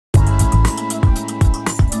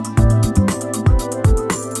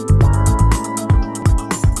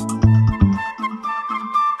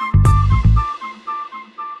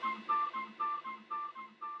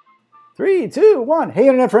two, one. Hey,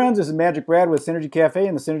 Internet friends, this is MagicBrad with SynergyCafe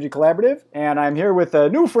and the Synergy Collaborative, and I'm here with a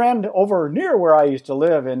new friend over near where I used to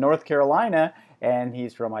live in North Carolina, and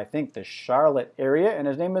he's from, I think, the Charlotte area, and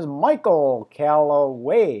his name is Michael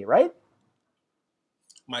Calloway, right?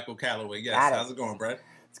 Michael Calloway, yes. Got it. How's it going, Brad?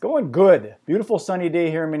 It's going good. Beautiful sunny day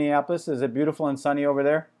here in Minneapolis. Is it beautiful and sunny over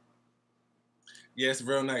there? Yeah, it's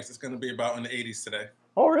real nice. It's going to be about in the 80s today.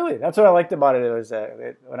 Oh, really? That's what I liked about it. It was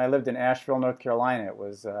when I lived in Asheville, North Carolina, it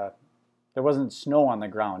was there wasn't snow on the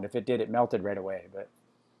ground. If it did, it melted right away. But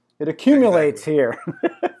it accumulates here.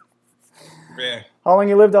 Yeah. How long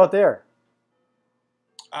you lived out there?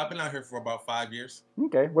 I've been out here for about 5 years.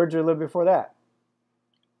 Okay. Where'd you live before that?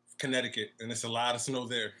 Connecticut, and it's a lot of snow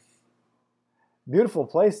there. Beautiful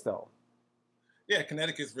place, though. Yeah,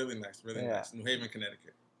 Connecticut's really nice, really nice. New Haven,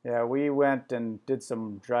 Connecticut. Yeah, we went and did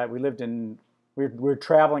some drive. We lived in, we were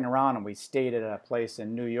traveling around, and we stayed at a place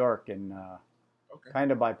in New York and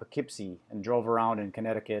kind of by Poughkeepsie, and drove around in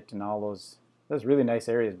Connecticut and all those really nice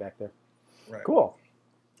areas back there. Right. Cool.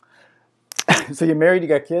 So you married, you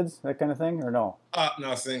got kids, that kind of thing, or no?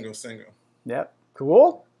 No, single. Yep.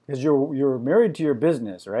 Cool. Because you're married to your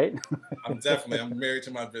business, right? I'm married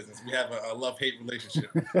to my business. We have a love-hate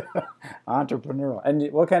relationship. Entrepreneurial.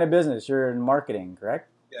 And what kind of business? You're in marketing, correct?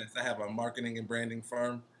 Yes, I have a marketing and branding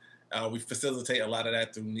firm. We facilitate a lot of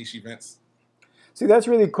that through niche events. See, that's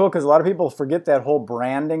really cool because a lot of people forget that whole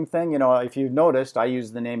branding thing. You know, if you've noticed, I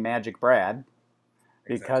use the name MagicBrad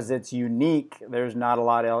because it's unique. There's not a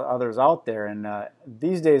lot of others out there. And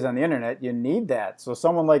these days on the internet, you need that. So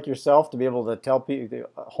someone like yourself to be able to tell people,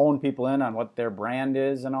 hone people in on what their brand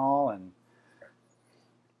is and all. And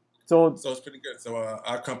so it's pretty good. So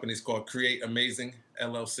our company is called Create Amazing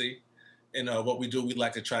LLC. And what we do, we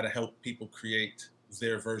like to try to help people create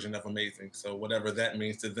their version of amazing. So whatever that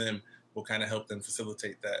means to them, we'll kind of help them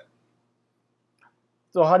facilitate that.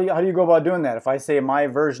 So how do you go about doing that? If I say my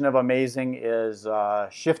version of amazing is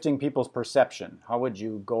shifting people's perception, how would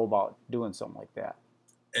you go about doing something like that?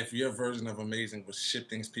 If your version of amazing was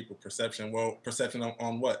shifting people's perception, well, perception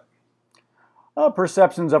on what?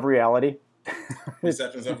 Perceptions of reality.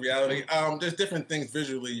 Perceptions of reality. There's different things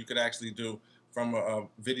visually you could actually do from a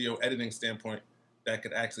video editing standpoint that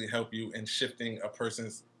could actually help you in shifting a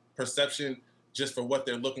person's perception just for what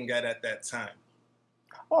they're looking at that time.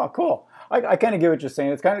 Oh, cool. I kind of get what you're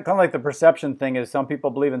saying. It's kind of like the perception thing is some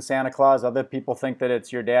people believe in Santa Claus, other people think that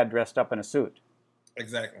it's your dad dressed up in a suit.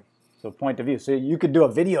 Exactly. So point of view. So you could do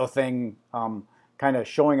a video thing kind of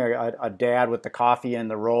showing a dad with the coffee and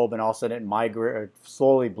the robe, and all of a sudden it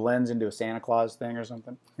slowly blends into a Santa Claus thing or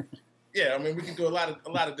something. Yeah, I mean, we can do a lot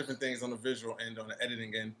of different things on the visual end, on the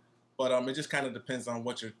editing end, but it just kind of depends on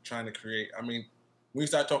what you're trying to create. I mean, when we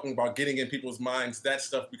start talking about getting in people's minds, that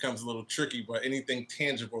stuff becomes a little tricky, but anything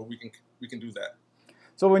tangible, we can do that.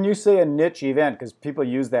 So when you say a niche event, because people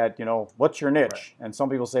use that, you know, what's your niche? Right. And some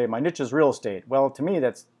people say, my niche is real estate. Well, to me,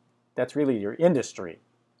 that's really your industry.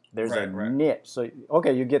 There's a niche. So,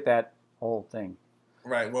 okay, you get that whole thing.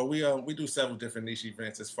 Right. Well, we do several different niche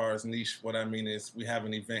events. As far as niche, what I mean is we have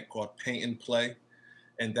an event called Paint and Play,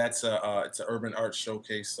 and that's it's an urban art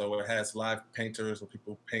showcase. So it has live painters where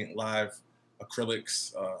people paint live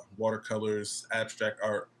acrylics, watercolors, abstract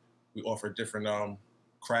art. We offer different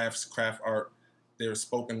craft art. There's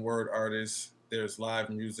spoken word artists. There's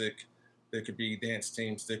live music. There could be dance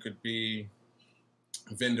teams. There could be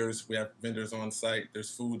vendors. We have vendors on site.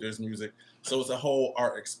 There's food. There's music. So it's a whole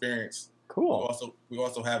art experience. Cool. We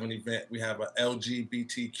also have an event. We have an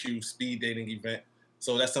LGBTQ speed dating event.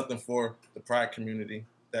 So that's something for the Pride community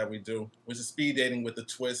that we do, which is speed dating with a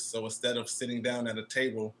twist. So instead of sitting down at a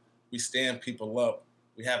table, we stand people up.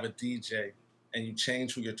 We have a DJ, and you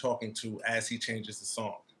change who you're talking to as he changes the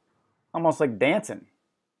song. Almost like dancing.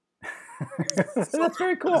 That's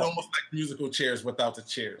very cool. It's almost like musical chairs without the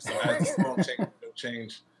chairs. So as the song changes, you'll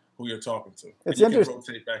change who you're talking to. It's interesting. You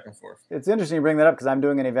can rotate back and forth. It's interesting you bring that up because I'm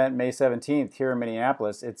doing an event May 17th here in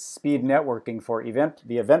Minneapolis. It's speed networking for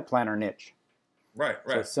the event planner niche. Right.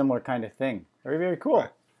 So a similar kind of thing. Very, very cool. Right.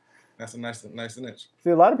 That's a nice niche. See,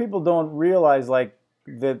 a lot of people don't realize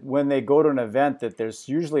that when they go to an event that there's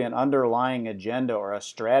usually an underlying agenda or a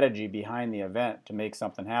strategy behind the event to make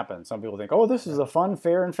something happen. Some people think, oh, this is a fun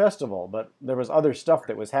fair and festival, but there was other stuff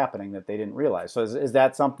that was happening that they didn't realize. So is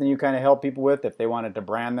that something you kind of help people with? If they wanted to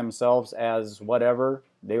brand themselves as whatever,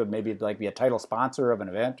 they would maybe like be a title sponsor of an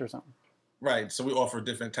event or something? Right. So we offer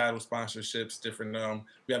different title sponsorships,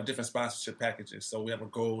 we have different sponsorship packages. So we have a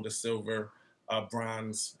gold, a silver,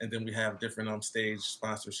 bronze, and then we have different stage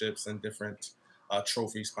sponsorships and different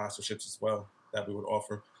trophy sponsorships as well that we would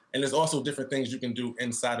offer. And there's also different things you can do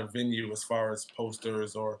inside a venue as far as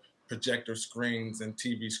posters or projector screens and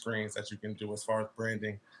TV screens that you can do as far as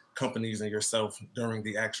branding companies and yourself during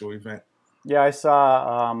the actual event. Yeah, I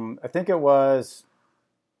saw, I think it was,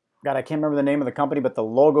 God, I can't remember the name of the company, but the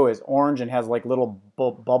logo is orange and has like little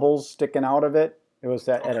bubbles sticking out of it. It was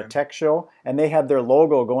at a tech show, and they had their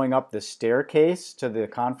logo going up the staircase to the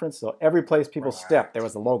conference. So every place people stepped, there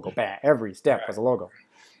was a logo. Bang, every step was a logo.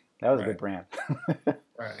 That was a good brand.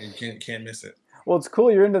 Right, you can't miss it. Well, it's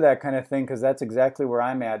cool you're into that kind of thing, because that's exactly where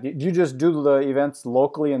I'm at. Do you just do the events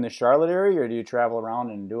locally in the Charlotte area, or do you travel around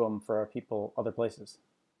and do them for people other places?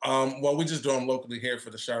 Well, we just do them locally here for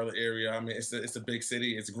the Charlotte area. I mean, it's a big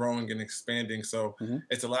city. It's growing and expanding, so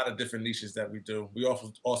it's a lot of different niches that we do. We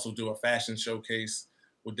also do a fashion showcase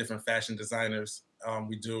with different fashion designers.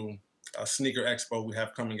 We do a sneaker expo we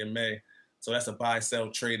have coming in May. So that's a buy, sell,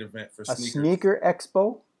 trade event for sneakers. A sneaker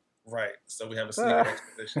expo? Right. So we have a sneaker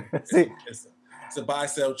exposition. It's a buy,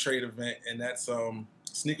 sell, trade event, and that's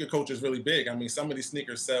sneaker culture is really big. I mean, some of these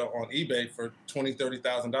sneakers sell on eBay for $20,000,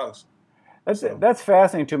 $30,000. That's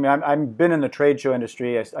fascinating to me. I've been in the trade show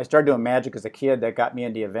industry. I started doing magic as a kid. That got me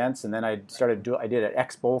into events, and then I did an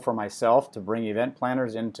expo for myself to bring event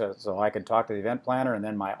planners into, so I could talk to the event planner. And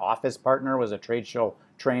then my office partner was a trade show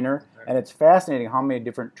trainer, and it's fascinating how many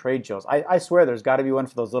different trade shows. I swear there's got to be one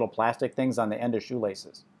for those little plastic things on the end of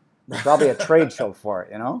shoelaces. There's probably a trade show for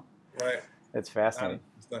it, you know? Right. It's fascinating.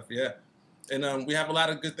 Stuff, yeah. And we have a lot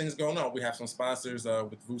of good things going on. We have some sponsors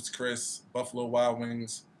with Roots Chris, Buffalo Wild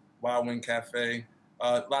Wings, Wild Wing Cafe,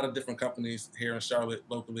 a lot of different companies here in Charlotte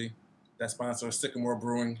locally that sponsor us. Sycamore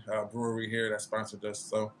Brewing, brewery here that sponsored us.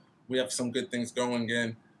 So we have some good things going,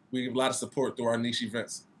 and we give a lot of support through our niche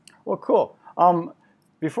events. Well, cool.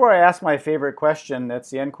 Before I ask my favorite question,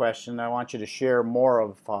 that's the end question, I want you to share more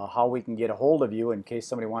of how we can get a hold of you in case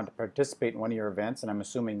somebody wanted to participate in one of your events, and I'm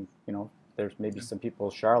assuming, you know, there's maybe some people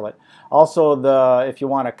in Charlotte. Also, if you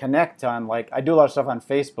want to connect on, like, I do a lot of stuff on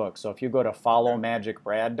Facebook, so if you go to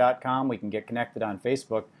followmagicbrad.com, we can get connected on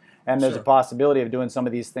Facebook, and there's a possibility of doing some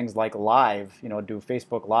of these things like live, you know, do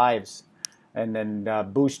Facebook Lives, and then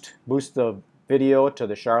boost the video to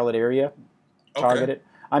the Charlotte area, target it.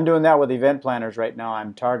 I'm doing that with event planners right now.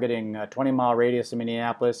 I'm targeting a 20-mile radius of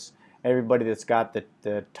Minneapolis, everybody that's got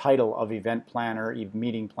the title of event planner,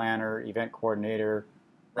 meeting planner, event coordinator,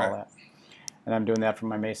 all that. And I'm doing that for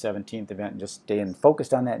my May 17th event and just staying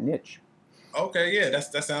focused on that niche. Okay, yeah,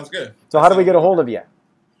 that sounds good. So how do we get a hold of you?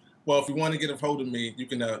 Well, if you want to get a hold of me, you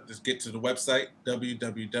can just get to the website,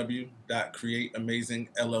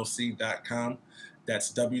 www.createamazingllc.com.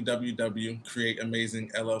 That's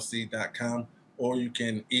www.createamazingllc.com. Or you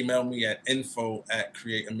can email me at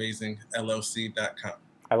info@createamazingllc.com.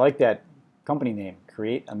 I like that company name,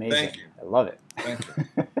 Create Amazing. Thank you. I love it. Thank you.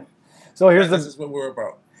 So this is what we're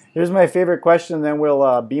about. Here's my favorite question, then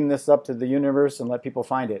we'll beam this up to the universe and let people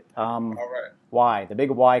find it. All right. Why? The big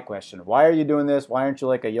why question. Why are you doing this? Why aren't you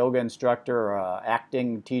like a yoga instructor or an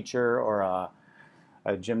acting teacher or a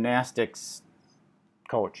gymnastics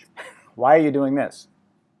coach? Why are you doing this?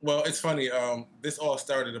 Well, it's funny. This all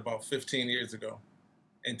started about 15 years ago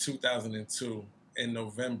in 2002 in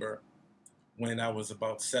November when I was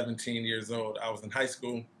about 17 years old. I was in high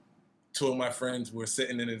school. Two of my friends were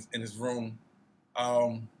sitting in his room.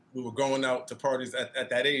 We were going out to parties. At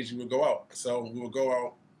that age, you would go out. So we would go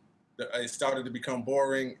out. It started to become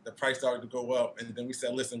boring. The price started to go up. And then we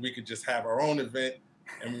said, listen, we could just have our own event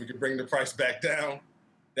and we could bring the price back down.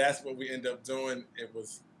 That's what we ended up doing. It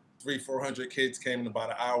was 300-400 kids came in about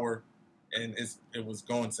an hour, and it was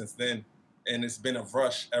going since then. And it's been a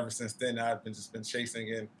rush ever since then. I've just been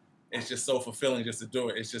chasing, and it's just so fulfilling just to do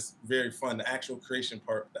it. It's just very fun. The actual creation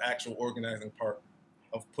part, the actual organizing part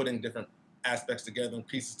of putting different aspects together and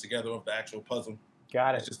pieces together of the actual puzzle.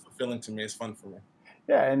 Got it. It's just fulfilling to me. It's fun for me.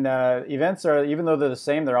 Yeah, and events are, even though they're the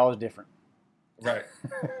same, they're always different. Right.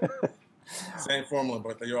 Same formula,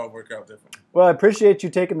 but they all work out different. Well, I appreciate you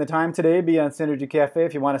taking the time today to be on Synergy Cafe.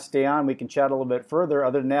 If you want to stay on, we can chat a little bit further.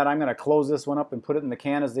 Other than that, I'm going to close this one up and put it in the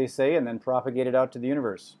can, as they say, and then propagate it out to the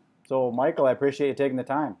universe. So, Michael, I appreciate you taking the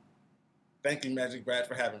time. Thank you, MagicBrad,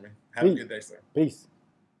 for having me. Have a good day, sir. Peace.